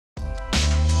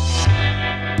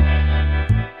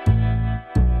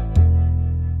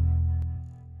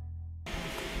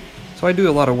So I do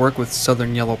a lot of work with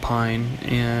southern yellow pine,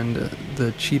 and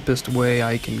the cheapest way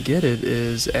I can get it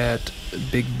is at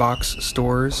big box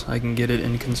stores. I can get it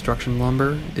in construction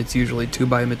lumber. It's usually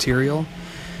 2x material.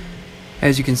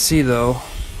 As you can see though,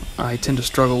 I tend to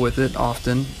struggle with it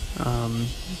often.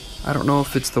 I don't know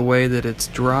if it's the way that it's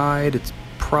dried. It's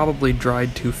probably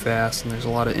dried too fast and there's a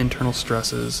lot of internal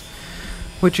stresses,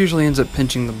 which usually ends up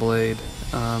pinching the blade.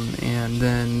 And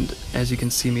then as you can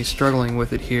see me struggling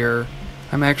with it here,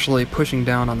 I'm actually pushing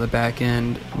down on the back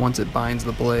end once it binds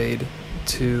the blade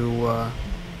to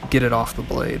get it off the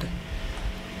blade.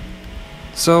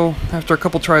 So after a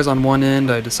couple tries on one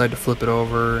end, I decide to flip it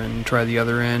over and try the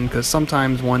other end, because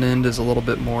sometimes one end is a little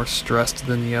bit more stressed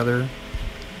than the other.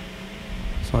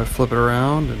 So I flip it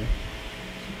around and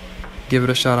give it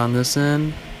a shot on this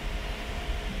end,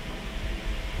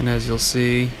 and as you'll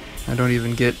see, I don't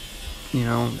even get,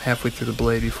 halfway through the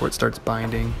blade before it starts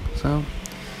binding. So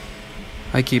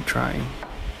I keep trying,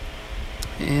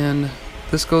 and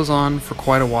this goes on for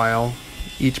quite a while.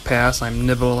 Each pass I'm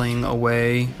nibbling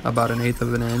away about 1/8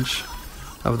 of an inch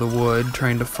of the wood,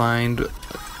 trying to find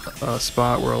a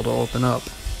spot where it'll open up.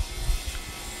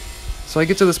 So I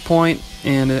get to this point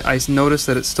and I notice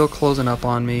that it's still closing up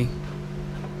on me,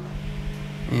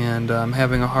 and I'm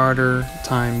having a harder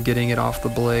time getting it off the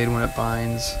blade when it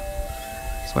binds.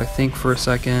 So I think for a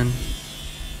second,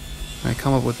 and I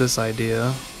come up with this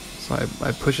idea. So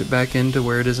I push it back into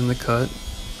where it is in the cut,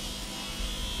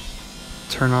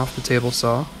 turn off the table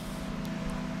saw,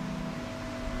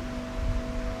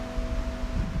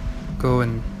 go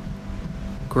and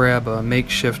grab a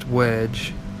makeshift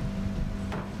wedge,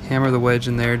 hammer the wedge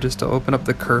in there just to open up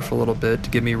the kerf a little bit to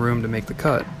give me room to make the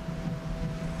cut.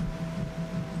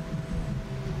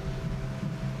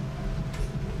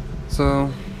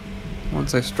 So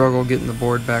once I struggle getting the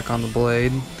board back on the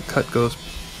blade, the cut goes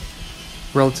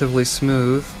relatively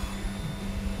smooth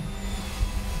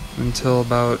until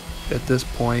about at this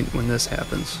point when this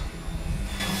happens.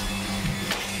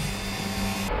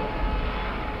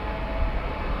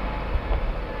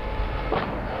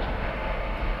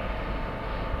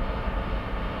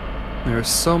 There's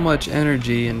so much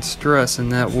energy and stress in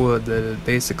that wood that it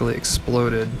basically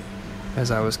exploded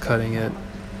as I was cutting it.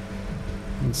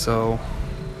 And so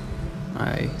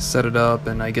I set it up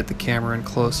and I get the camera in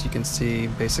close. You can see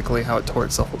basically how it tore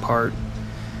itself apart.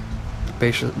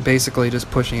 Basically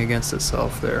just pushing against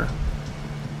itself there.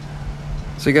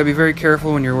 So you gotta be very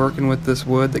careful when you're working with this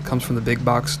wood that comes from the big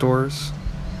box stores.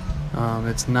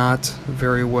 It's not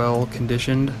very well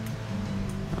conditioned,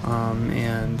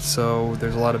 and so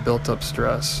there's a lot of built-up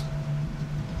stress.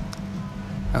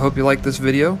 I hope you liked this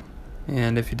video,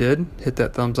 and if you did, hit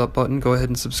that thumbs up button. Go ahead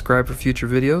and subscribe for future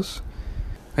videos.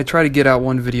 I try to get out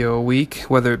one video a week,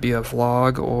 whether it be a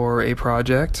vlog or a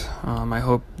project. I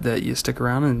hope that you stick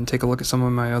around and take a look at some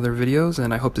of my other videos,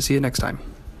 and I hope to see you next time.